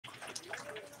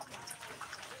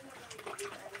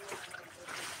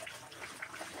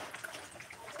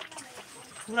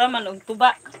Raman og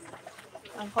tuba.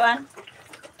 Ang kuan.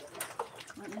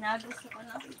 Ang inagos sa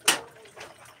ano.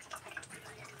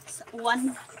 Sa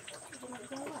uwan.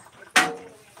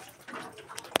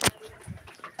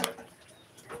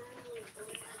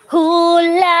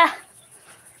 Hula.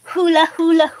 Hula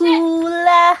hula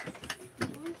hula.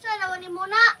 Unsa na ni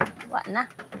muna? Wa na.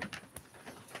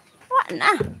 Wa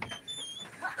na.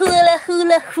 Hula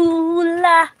hula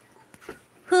hula.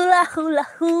 Hula hula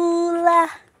hula.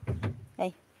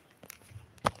 Hey.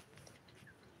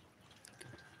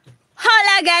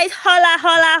 Hola guys, hola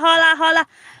hola hola hola.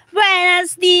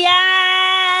 Buenos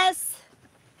días.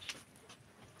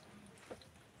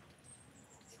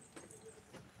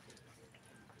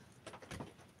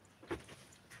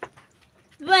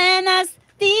 Buenos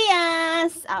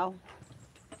días. Ow.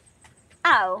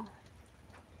 Ow.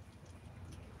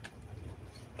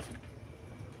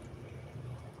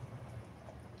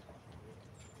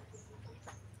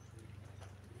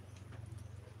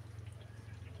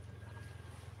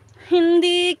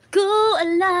 Hindi ko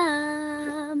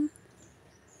alam.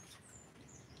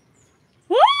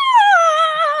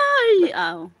 Why?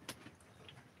 Ow.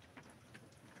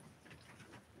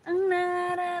 Ang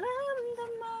nararamdaman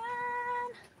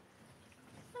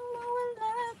nang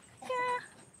mawala ka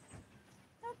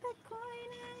at ako'y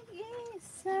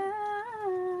nag-isa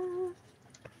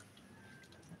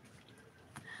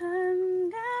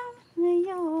hanggang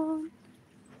ngayon.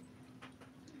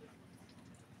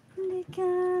 Hindi ka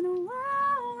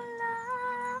nawawala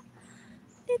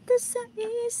dito sa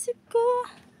isip ko.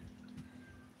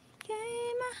 Kay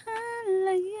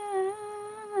mahalaga.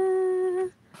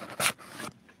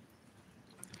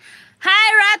 Hi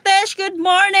Ratesh, good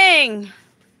morning.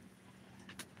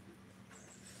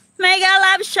 Mega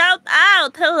love shout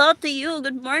out. Hello to you.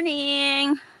 Good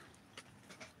morning.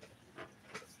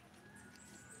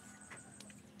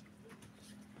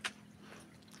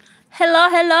 Hello,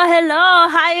 hello, hello.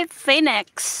 Hi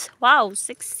Phoenix. Wow,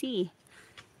 sexy.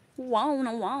 Wow,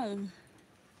 no, wow.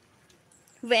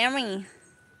 Very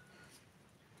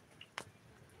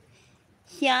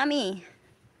yummy.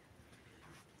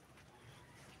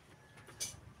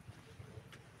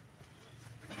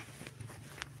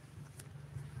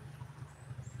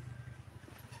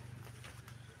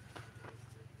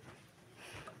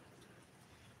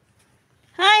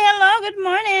 Hi, hello, good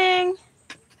morning.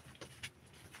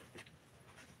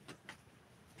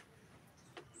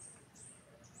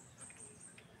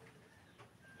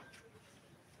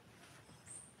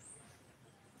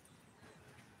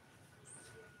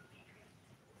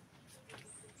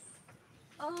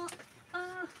 Oh,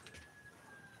 oh.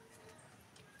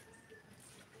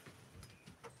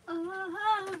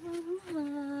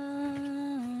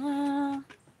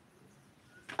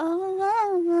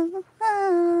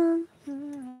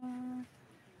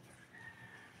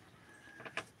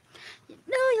 You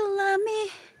know you love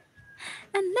me,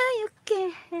 I know you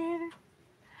care.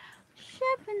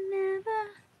 Should be never,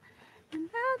 and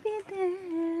I'll be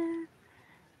there.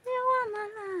 You are my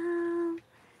love,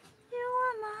 you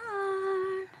are my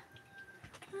heart,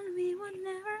 and we would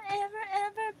never, ever,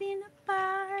 ever be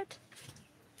apart.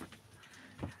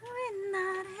 We're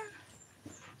not in.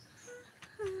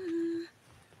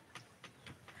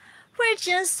 We're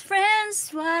just friends,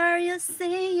 what are you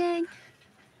saying?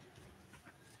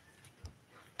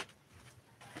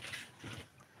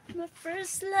 My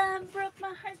first love broke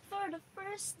my heart for the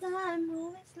first time.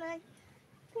 Always like,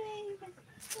 baby.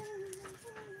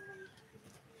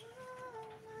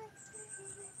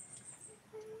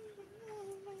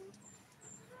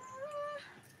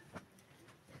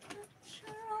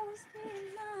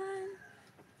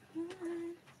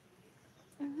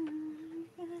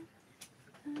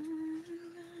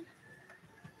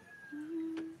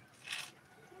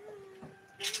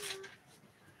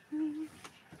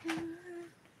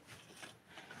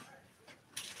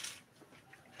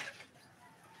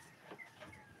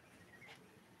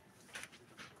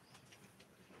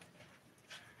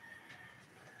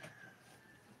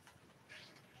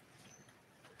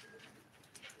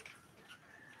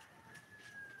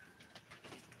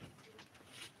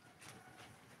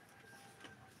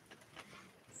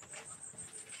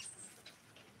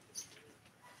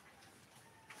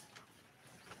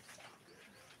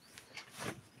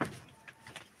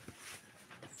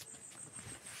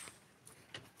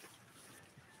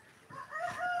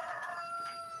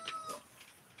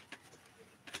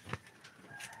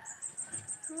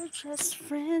 We're just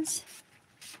friends.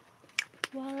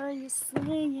 What are you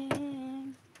saying?